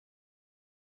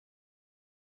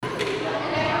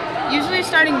Usually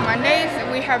starting Mondays,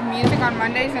 we have music on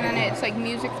Mondays, and then it's like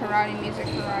music, karate,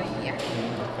 yeah.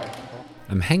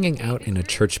 I'm hanging out in a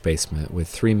church basement with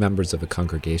 3 members of a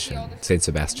congregation, St.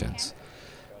 Sebastian's.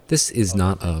 This is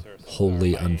not a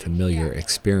wholly unfamiliar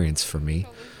experience for me.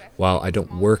 While I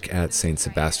don't work at St.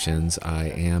 Sebastian's, I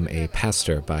am a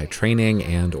pastor by training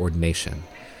and ordination.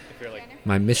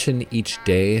 My mission each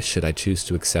day, should I choose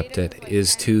to accept it,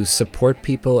 is to support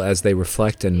people as they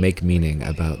reflect and make meaning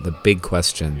about the big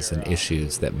questions and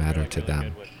issues that matter to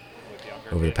them.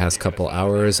 Over the past couple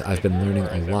hours, I've been learning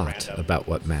a lot about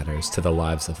what matters to the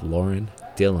lives of Lauren,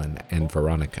 Dylan, and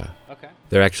Veronica.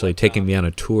 They're actually taking me on a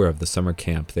tour of the summer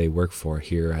camp they work for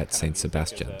here at St.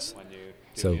 Sebastian's.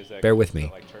 So bear with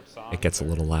me. It gets a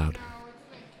little loud.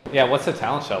 Yeah, what's the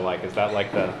talent show like? Is that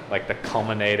like the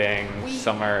culminating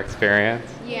summer experience?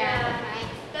 Yeah.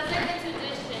 That's like a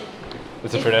tradition.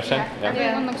 It's a tradition? Yeah.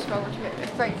 Everyone looks forward to it.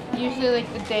 It's like usually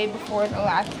like the day before the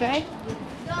last day.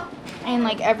 And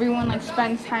like everyone like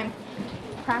spends time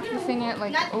practicing it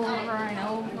like over and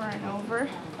over and over.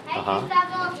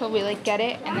 Until we like get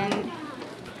it, and then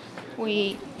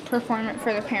we perform it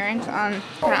for the parents on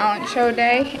talent show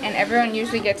day, and everyone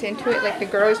usually gets into it, like the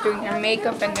girls doing their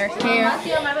makeup and their hair,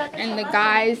 and the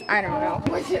guys, I don't know,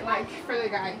 what's it like for the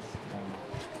guys?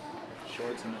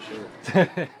 Shorts and a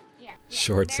shirt.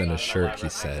 Shorts and a shirt, he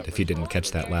said, if you didn't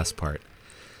catch that last part.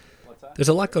 There's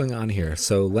a lot going on here,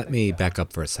 so let me back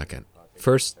up for a second.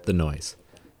 First, the noise.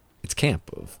 It's camp,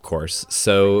 of course,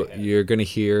 so you're going to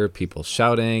hear people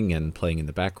shouting and playing in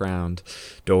the background,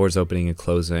 doors opening and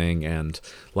closing, and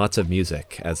lots of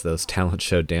music as those talent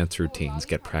show dance routines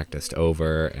get practiced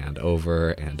over and over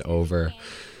and over.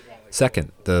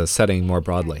 Second, the setting more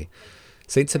broadly.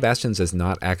 St. Sebastian's is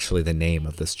not actually the name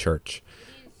of this church.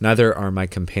 Neither are my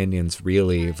companions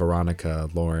really Veronica,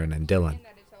 Lauren, and Dylan.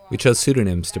 We chose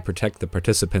pseudonyms to protect the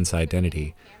participants'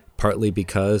 identity, partly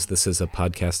because this is a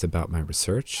podcast about my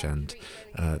research, and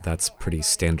that's pretty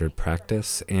standard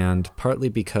practice, and partly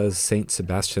because St.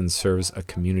 Sebastian serves a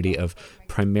community of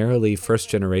primarily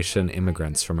first-generation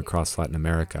immigrants from across Latin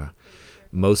America.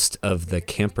 Most of the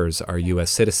campers are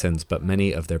U.S. citizens, but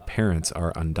many of their parents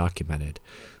are undocumented,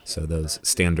 so those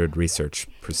standard research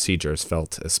procedures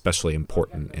felt especially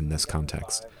important in this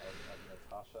context.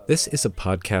 This is a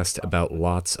podcast about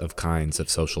lots of kinds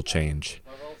of social change.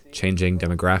 Changing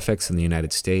demographics in the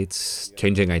United States,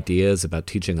 changing ideas about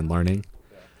teaching and learning.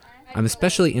 I'm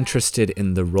especially interested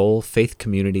in the role faith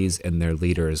communities and their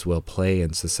leaders will play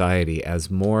in society as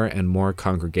more and more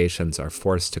congregations are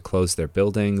forced to close their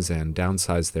buildings and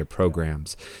downsize their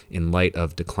programs in light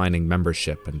of declining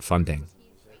membership and funding.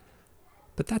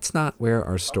 But that's not where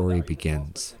our story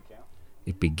begins.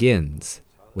 It begins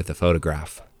with a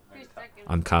photograph.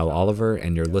 I'm Kyle Oliver,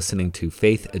 and you're listening to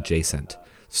Faith Adjacent.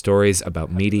 Stories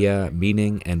about media,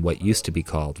 meaning, and what used to be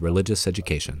called religious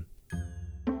education.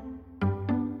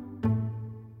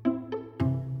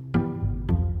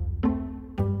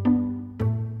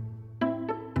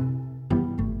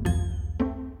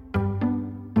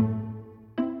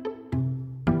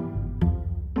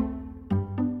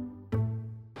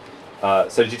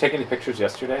 So did you take any pictures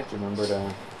yesterday? Do you remember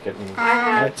to get any?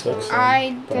 I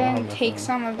didn't take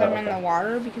some of them in the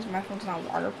water because my phone's not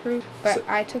waterproof, but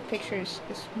I took pictures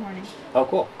this morning. Oh,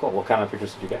 cool. What kind of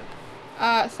pictures did you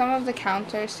get? Some of the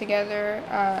counselors together.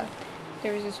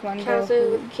 There was this one girl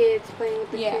Counselors with kids playing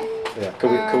with the kids. Yeah.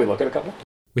 Could we look at a couple?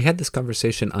 We had this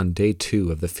conversation on day 2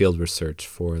 of the field research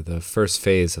for the first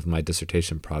phase of my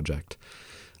dissertation project.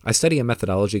 I study a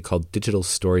methodology called digital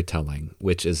storytelling,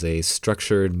 which is a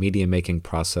structured media-making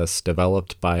process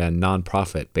developed by a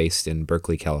nonprofit based in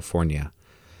Berkeley, California.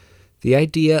 The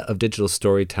idea of digital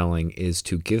storytelling is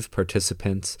to give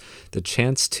participants the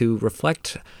chance to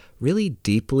reflect really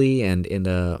deeply and in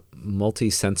a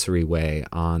multi-sensory way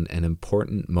on an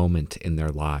important moment in their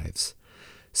lives.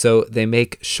 So they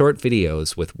make short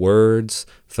videos with words,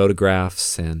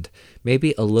 photographs, and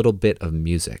maybe a little bit of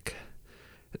music.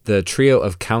 The trio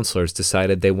of counselors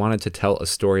decided they wanted to tell a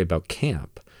story about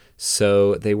camp,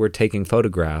 so they were taking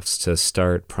photographs to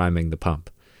start priming the pump.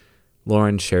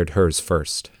 Lauren shared hers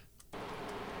first.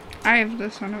 I have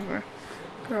this one of a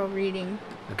girl reading.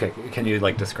 Okay, can you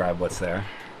describe what's there?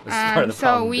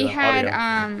 So we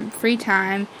had free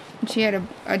time, and she had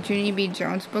a Junie B.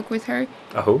 Jones book with her.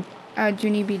 A who? A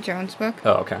Junie B. Jones book.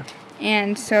 Oh, okay.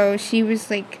 And so she was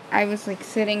I was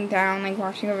sitting down,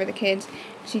 watching over the kids.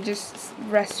 She just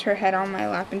rests her head on my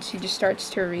lap and she just starts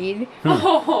to read.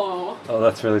 Oh,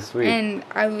 that's really sweet. And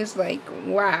I was like,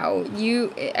 wow,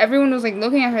 everyone was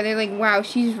looking at her. They're like, wow,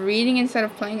 she's reading instead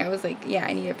of playing. I was like, yeah,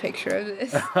 I need a picture of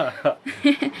this.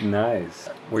 Nice.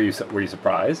 Were you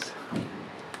surprised?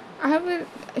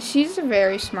 She's a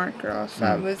very smart girl, so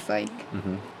I was like,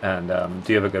 And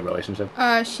do you have a good relationship?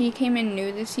 she came in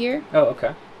new this year. Oh,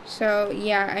 okay. So,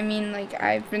 yeah, I mean, like,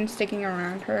 I've been sticking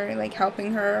around her, like,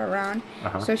 helping her around.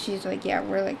 So she's like, yeah,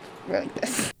 we're like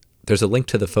this. There's a link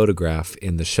to the photograph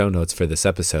in the show notes for this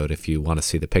episode if you want to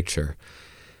see the picture.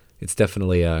 It's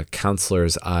definitely a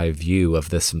counselor's eye view of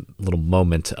this little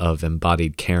moment of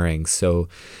embodied caring, so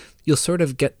you'll sort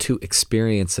of get to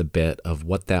experience a bit of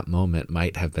what that moment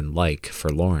might have been like for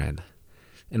Lauren.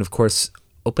 And of course,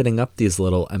 opening up these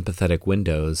little empathetic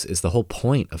windows is the whole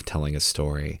point of telling a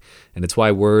story, and it's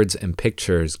why words and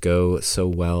pictures go so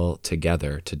well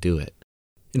together to do it.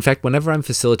 In fact, whenever I'm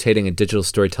facilitating a digital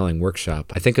storytelling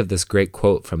workshop, I think of this great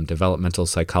quote from developmental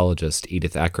psychologist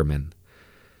Edith Ackerman.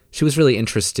 She was really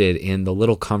interested in the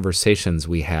little conversations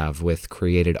we have with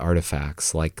created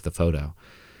artifacts like the photo.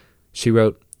 She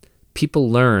wrote,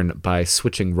 "People learn by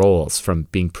switching roles from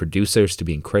being producers to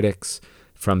being critics,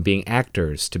 from being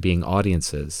actors to being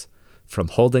audiences, from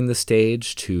holding the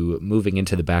stage to moving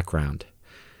into the background."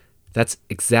 That's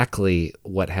exactly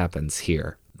what happens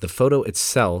here. The photo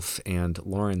itself and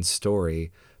Lauren's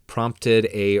story prompted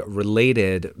a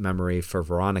related memory for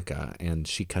Veronica, and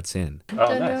she cuts in.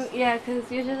 Oh, nice. Yeah,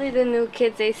 because usually the new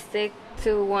kids, they stick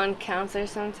to one counselor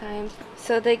sometimes.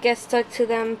 So they get stuck to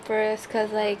them first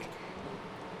because, like,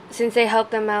 since they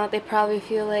help them out, they probably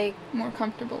feel like... More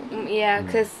comfortable. Yeah,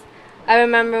 because I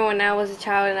remember when I was a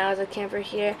child and I was a camper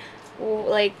here,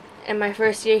 like, in my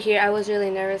first year here, I was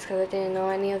really nervous because I didn't know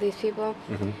any of these people.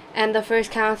 And the first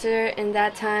counselor in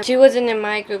that time, she wasn't in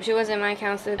my group, she wasn't my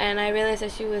counselor, and I realized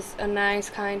that she was a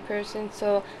nice, kind person,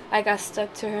 so I got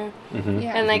stuck to her.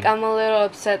 Yeah. And, like, I'm a little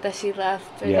upset that she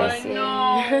left for Yeah. this year.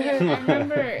 I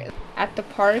remember at the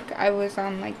park, I was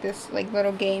on, like, this, like,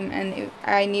 little game, and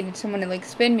I needed someone to, like,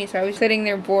 spin me, so I was sitting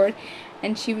there bored.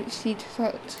 And she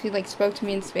like spoke to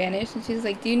me in Spanish, and she was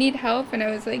like, "Do you need help?" And I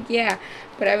was like, "Yeah,"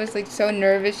 but I was like so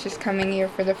nervous just coming here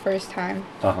for the first time.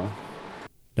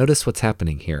 Notice what's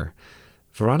happening here.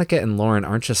 Veronica and Lauren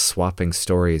aren't just swapping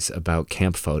stories about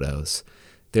camp photos.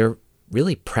 They're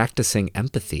really practicing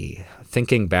empathy,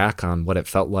 thinking back on what it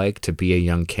felt like to be a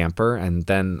young camper, and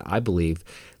then, I believe,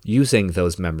 using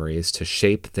those memories to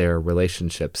shape their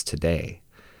relationships today.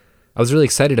 I was really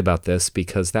excited about this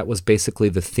because that was basically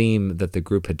the theme that the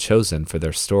group had chosen for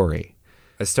their story.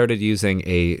 I started using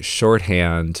a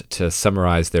shorthand to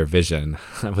summarize their vision.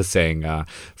 I was saying,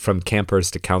 from campers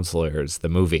to counselors, the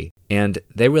movie. And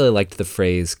they really liked the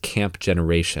phrase camp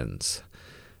generations.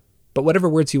 But whatever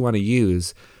words you want to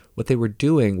use, what they were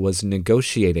doing was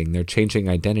negotiating their changing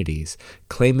identities,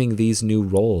 claiming these new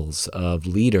roles of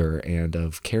leader and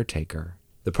of caretaker.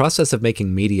 The process of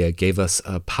making media gave us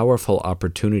a powerful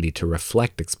opportunity to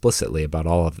reflect explicitly about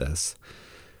all of this.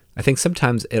 I think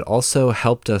sometimes it also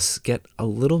helped us get a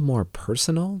little more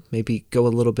personal, maybe go a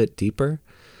little bit deeper.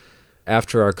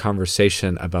 After our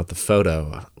conversation about the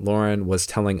photo, Lauren was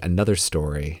telling another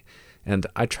story, and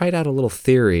I tried out a little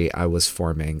theory I was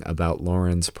forming about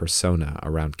Lauren's persona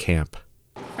around camp.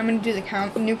 I'm going to do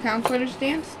the new counselor's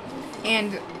dance,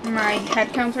 and my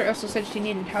head counselor also said she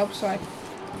needed help, so I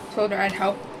told her I'd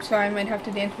help, so I might have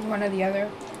to dance with one of the other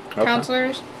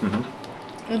counselors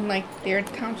in like their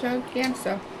counselor dance.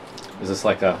 So Is this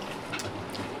like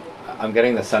I'm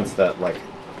getting the sense that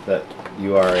that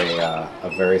you are a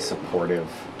very supportive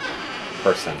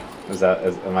person.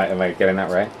 Am I getting that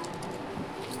right?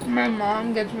 my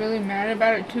mom gets really mad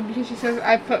about it too because she says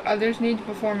I put others' needs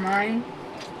before mine.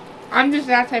 I'm just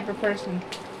that type of person.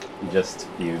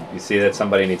 You see that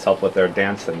somebody needs help with their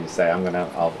dance, and you say,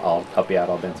 I'll help you out,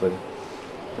 I'll dance with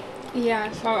you.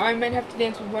 Yeah, so I might have to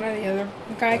dance with one of the other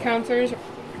guy counselors.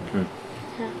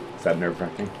 Is that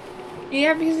nerve-wracking?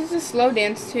 Yeah, because it's a slow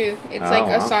dance too. It's like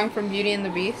a song from Beauty and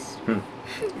the Beast.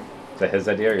 Is that his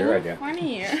idea or your idea?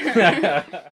 Funny.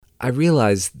 I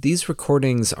realize these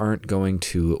recordings aren't going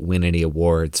to win any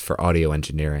awards for audio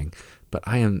engineering, but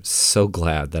I am so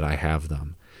glad that I have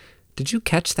them. Did you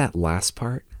catch that last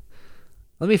part?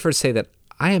 Let me first say that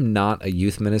I am not a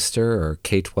youth minister or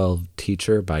K-12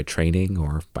 teacher by training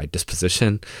or by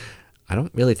disposition. I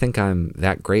don't really think I'm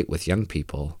that great with young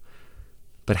people.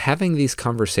 But having these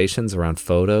conversations around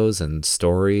photos and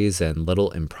stories and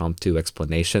little impromptu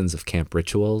explanations of camp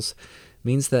rituals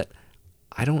means that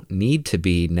I don't need to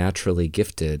be naturally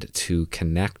gifted to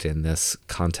connect in this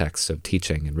context of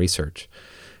teaching and research.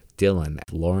 Dylan,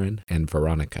 Lauren, and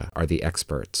Veronica are the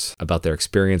experts about their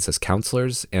experience as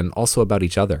counselors and also about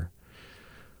each other.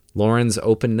 Lauren's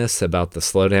openness about the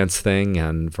slow dance thing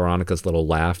and Veronica's little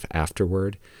laugh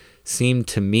afterward seemed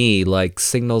to me like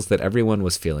signals that everyone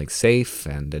was feeling safe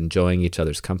and enjoying each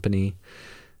other's company.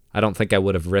 I don't think I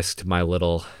would have risked my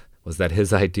little Was that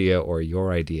his idea or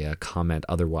your idea? Comment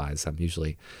otherwise. I'm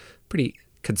usually pretty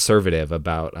conservative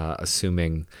about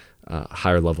assuming a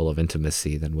higher level of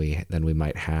intimacy than we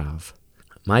might have.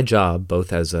 My job,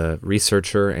 both as a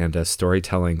researcher and a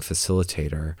storytelling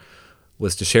facilitator,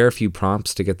 was to share a few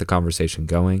prompts to get the conversation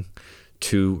going,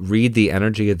 to read the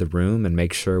energy of the room and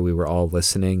make sure we were all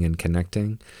listening and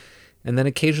connecting, and then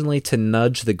occasionally to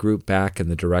nudge the group back in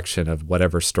the direction of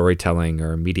whatever storytelling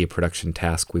or media production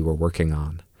task we were working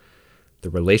on. The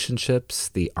relationships,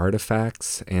 the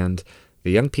artifacts, and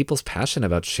the young people's passion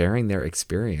about sharing their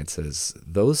experiences,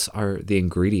 those are the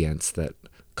ingredients that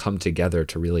come together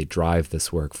to really drive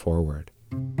this work forward.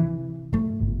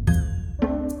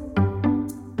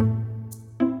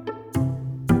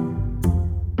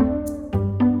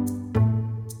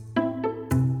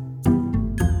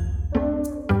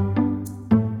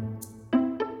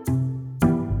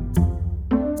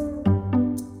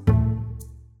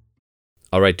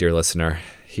 All right, dear listener,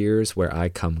 here's where I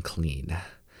come clean.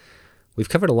 We've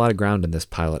covered a lot of ground in this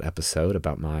pilot episode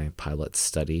about my pilot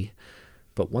study,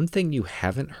 but one thing you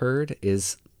haven't heard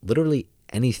is literally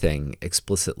anything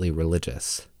explicitly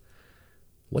religious.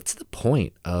 What's the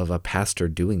point of a pastor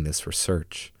doing this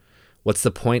research? What's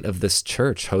the point of this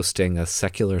church hosting a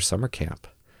secular summer camp?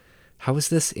 How is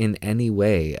this in any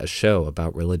way a show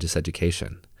about religious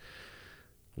education?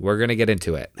 We're going to get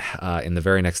into it in the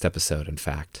very next episode, in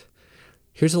fact.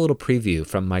 Here's a little preview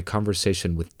from my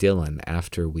conversation with Dylan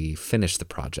after we finished the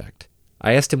project.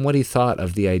 I asked him what he thought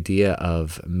of the idea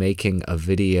of making a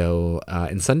video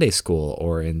in Sunday school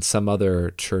or in some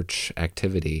other church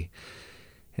activity,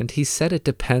 and he said it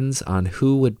depends on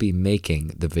who would be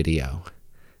making the video.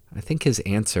 I think his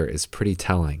answer is pretty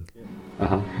telling.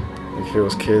 If it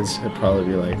was kids, it'd probably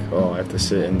be like, oh, I have to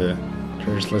sit in the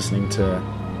church listening to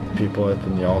people up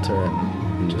in the altar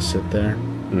and just sit there.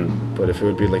 But if it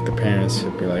would be like the parents,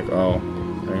 it'd be like, oh,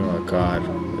 learning about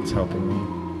God, it's helping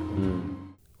me.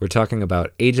 We're talking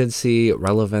about agency,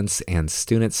 relevance, and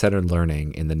student-centered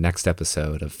learning in the next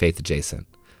episode of Faith Adjacent.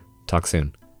 Talk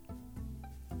soon.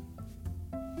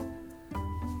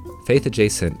 Faith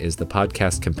Adjacent is the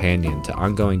podcast companion to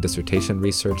ongoing dissertation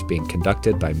research being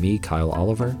conducted by me, Kyle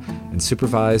Oliver, and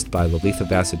supervised by Lalitha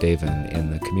Vasudevan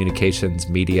in the Communications,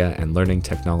 Media, and Learning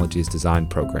Technologies Design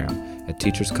program at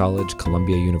Teachers College,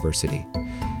 Columbia University.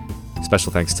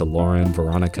 Special thanks to Lauren,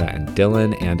 Veronica, and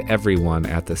Dylan, and everyone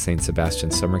at the St.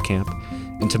 Sebastian Summer Camp,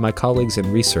 and to my colleagues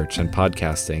in research and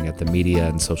podcasting at the Media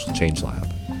and Social Change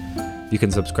Lab. You can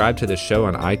subscribe to this show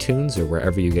on iTunes or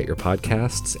wherever you get your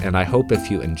podcasts, and I hope if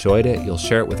you enjoyed it, you'll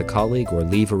share it with a colleague or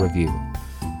leave a review.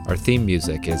 Our theme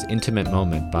music is Intimate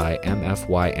Moment by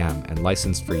MFYM and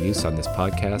licensed for use on this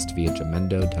podcast via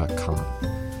Jamendo.com.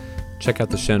 Check out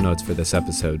the show notes for this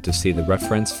episode to see the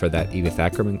reference for that Edith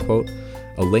Ackerman quote,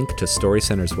 a link to Story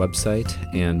Center's website,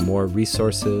 and more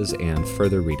resources and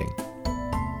further reading.